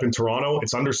lineup in Toronto.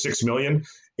 It's under $6 million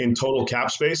in total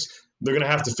cap space. They're going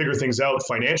to have to figure things out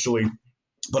financially,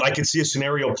 but I could see a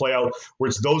scenario play out where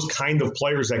it's those kind of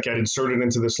players that get inserted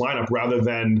into this lineup rather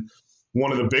than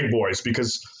one of the big boys.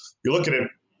 Because you look at it,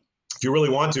 if you really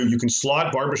want to, you can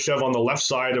slot Barbashev on the left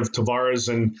side of Tavares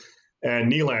and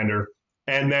Nylander,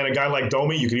 and then a guy like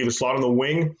Domi, you can either slot on the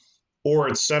wing or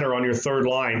at center on your third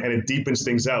line, and it deepens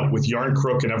things out with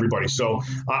Yarncrook and everybody. So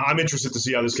I'm interested to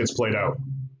see how this gets played out.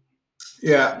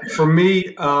 Yeah, for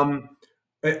me,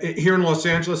 here in Los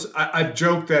Angeles, I've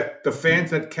joked that the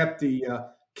fans that kept the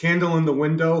candle in the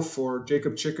window for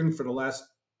Jacob Chicken for the last,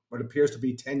 what appears to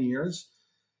be 10 years,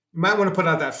 you might want to put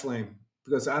out that flame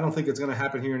because I don't think it's going to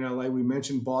happen here in LA. We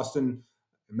mentioned Boston.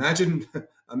 Imagine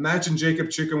Imagine Jacob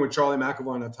Chikrin with Charlie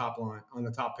McAvoy on the top line, on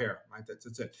the top pair. Right,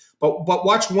 that's it. But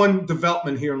watch one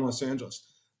development here in Los Angeles.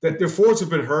 That their forwards have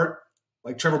been hurt.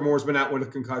 Like Trevor Moore's been out with a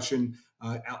concussion.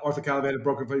 Arthur Calave had a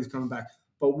broken foot. He's coming back.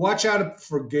 But watch out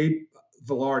for Gabe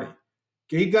Vilardi.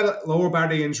 Gabe got a lower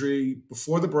body injury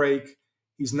before the break.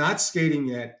 He's not skating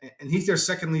yet, and he's their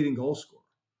second leading goal scorer.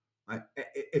 Right?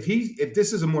 If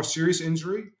this is a more serious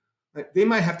injury, they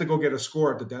might have to go get a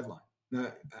score at the deadline.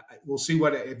 Now, we'll see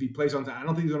if he plays on. I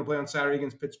don't think he's going to play on Saturday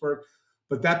against Pittsburgh,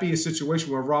 but that be a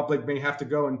situation where Rob Blake may have to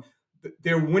go. And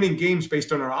they're winning games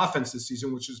based on their offense this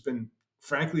season, which has been,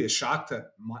 frankly, a shock to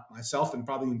myself and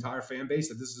probably the entire fan base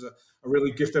that this is a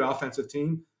really gifted offensive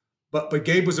team. But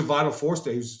Gabe was a vital force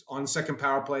there. He was on the second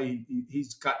power play.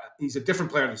 He's a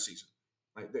different player this season.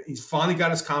 Right? He's finally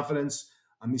got his confidence.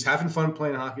 He's having fun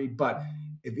playing hockey. But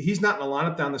if he's not in the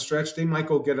lineup down the stretch, they might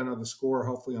go get another scorer,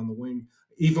 hopefully on the wing,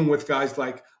 even with guys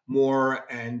like Moore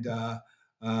and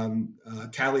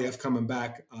Kaliev coming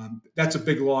back. That's a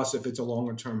big loss if it's a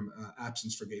longer-term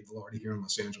absence for Gabe Vilardi here in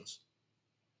Los Angeles.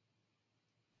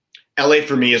 LA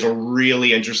for me is a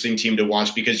really interesting team to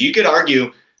watch because you could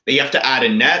argue they have to add a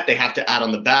net, they have to add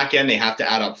on the back end, they have to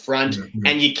add up front,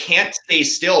 and you can't stay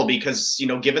still because,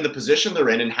 given the position they're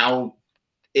in and how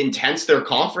intense their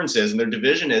conference is and their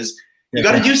division is, you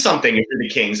got to do something if you're the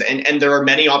Kings, and there are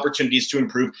many opportunities to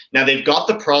improve. Now, they've got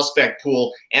the prospect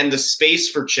pool and the space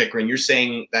for Chikrin. You're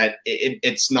saying that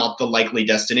it's not the likely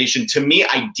destination. To me,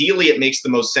 ideally, it makes the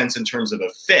most sense in terms of a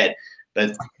fit,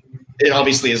 but it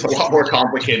obviously is a lot more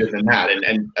complicated than that.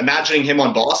 And imagining him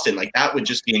on Boston, like that would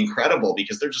just be incredible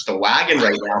because they're just a wagon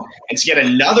right now. And to get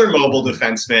another mobile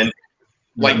defenseman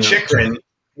like Chikrin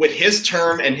with his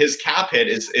term and his cap hit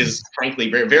is frankly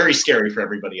very, very scary for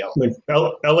everybody else. Like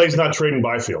LA's not trading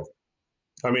Byfield.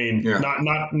 I mean,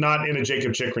 not in a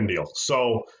Jacob Chikrin deal.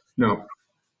 So no,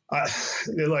 last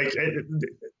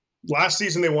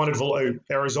season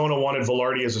Arizona wanted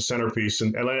Vilardi as a centerpiece,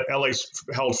 and LA's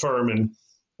held firm, and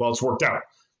well, it's worked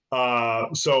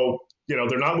out. So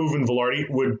they're not moving Vilardi.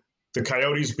 Would the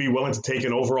Coyotes be willing to take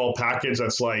an overall package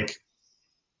that's like?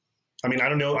 I mean, I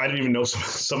don't know. I didn't even know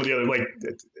some of the other,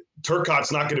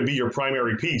 Turcotte's not going to be your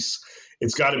primary piece.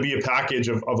 It's got to be a package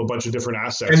of a bunch of different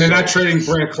assets. And they're not trading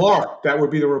Brandt Clarke. That would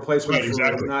be the replacement. Right,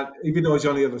 exactly. Even though he's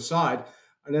on the other side.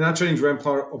 And they're not trading Brandt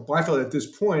Clarke or Byfield at this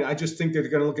point. I just think they're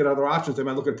going to look at other options. They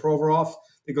might look at Provorov.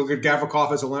 They go get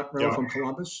Gavrikov as a rental from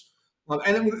Columbus.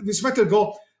 And then with respect to the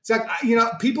goal, Zach,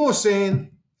 people are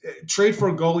saying trade for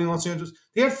a goalie in Los Angeles.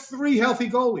 They have 3 healthy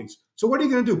goalies. So what are you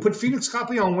going to do? Put Phoenix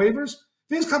Copley on waivers?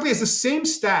 Phoenix Copley has the same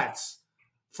stats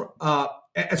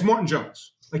as Martin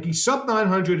Jones. Like he's sub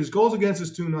 900. His goals against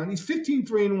is 2.9. He's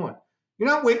 15-3-1.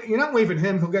 You're not waiving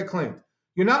him. He'll get claimed.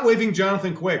 You're not waiving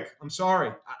Jonathan Quick. I'm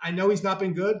sorry. I know he's not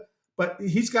been good, but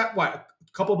he's got a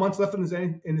couple months left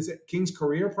in his Kings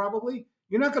career probably.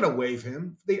 You're not going to waive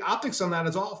him. The optics on that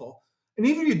is awful. And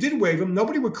even if you did waive him,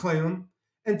 nobody would claim him.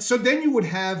 And so then you would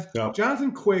have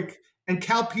Jonathan Quick and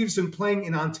Cal Peterson playing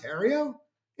in Ontario.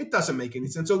 It doesn't make any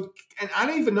sense. So, and I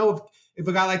don't even know if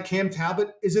a guy like Cam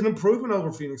Talbot is an improvement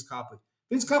over Phoenix Copley.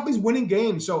 Phoenix Copley's winning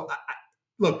games. So,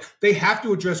 look, they have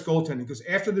to address goaltending because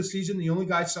after the season, the only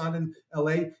guy signed in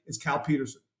LA is Cal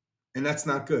Peterson, and that's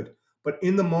not good. But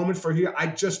in the moment for here, I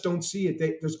just don't see it.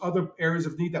 There's other areas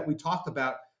of need that we talked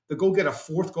about. To go get a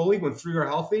 4th goalie when 3 are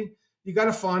healthy, you got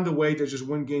to find a way to just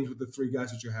win games with the 3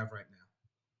 guys that you have right now.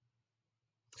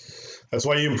 That's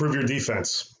why you improve your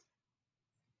defense.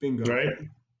 Bingo. Right?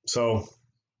 So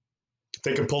if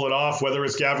they can pull it off, whether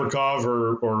it's Gavrikov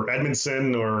or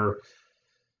Edmondson or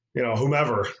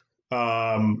whomever,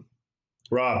 Rob,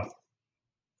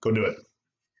 go do it.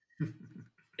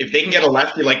 If they can get a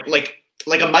lefty like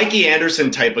a Mikey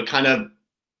Anderson type, but kind of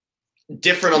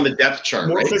different on the depth chart,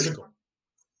 more right? physical,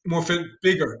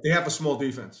 bigger. They have a small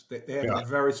defense. They have a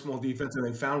very small defense, and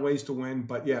they found ways to win.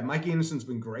 But yeah, Mikey Anderson's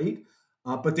been great,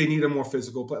 but they need a more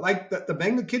physical play. Like the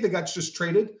Bangor kid that got just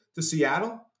traded to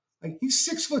Seattle. Like he's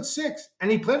 6'6",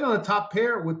 and he played on the top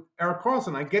pair with Erik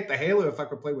Karlsson. I get the halo if I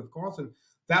could play with Karlsson.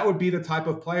 That would be the type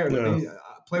of player that they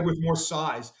play with more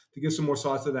size to give some more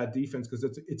size to that defense because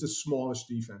it's a smallish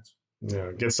defense.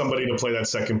 Yeah, get somebody to play that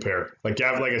second pair. Like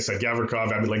I said,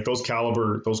 Gavrikov, I mean, like those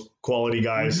caliber, those quality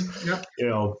guys.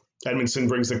 Mm-hmm. Edmondson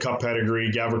brings the cup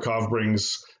pedigree. Gavrikov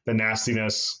brings the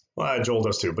nastiness. Well, Joel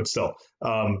does too, but still,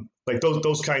 like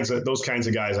those kinds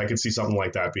of guys, I could see something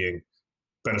like that being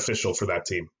beneficial for that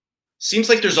team. Seems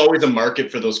like there's always a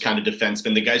market for those kind of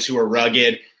defensemen, the guys who are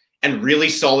rugged and really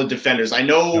solid defenders. I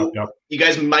know you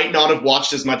guys might not have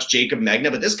watched as much Jacob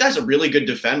Megna, but this guy's a really good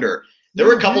defender. There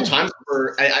were a couple times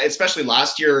where, especially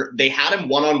last year, they had him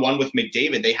one-on-one with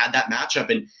McDavid. They had that matchup,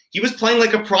 and he was playing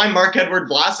like a prime Marc-Edouard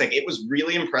Vlasic. It was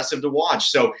really impressive to watch.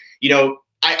 So,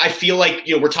 I feel like,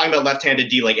 we're talking about left-handed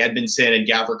D like Edmondson and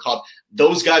Gavrikov.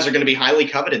 Those guys are going to be highly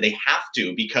coveted. They have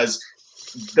to, because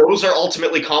those are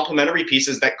ultimately complementary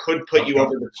pieces that could put you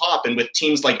over the top. And with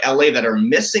teams like LA that are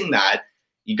missing that,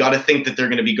 you got to think that they're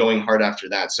going to be going hard after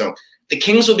that. So the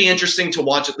Kings will be interesting to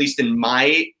watch, at least in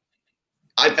my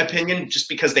opinion, just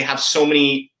because they have so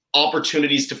many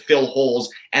opportunities to fill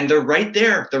holes, and they're right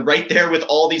there. They're right there with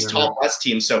all these top West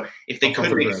teams. So if they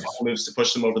could make some moves to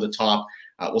push them over the top,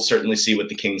 we'll certainly see what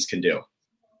the Kings can do.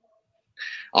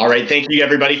 All right. Thank you,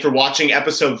 everybody, for watching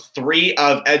episode 3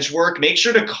 of Edgework. Make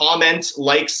sure to comment,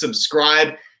 like, subscribe.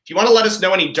 If you want to let us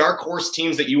know any dark horse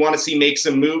teams that you want to see make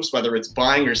some moves, whether it's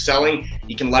buying or selling,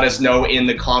 you can let us know in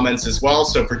the comments as well.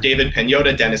 So for David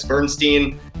Pagnotta, Dennis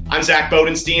Bernstein, I'm Zach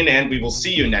Bodenstein, and we will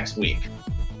see you next week.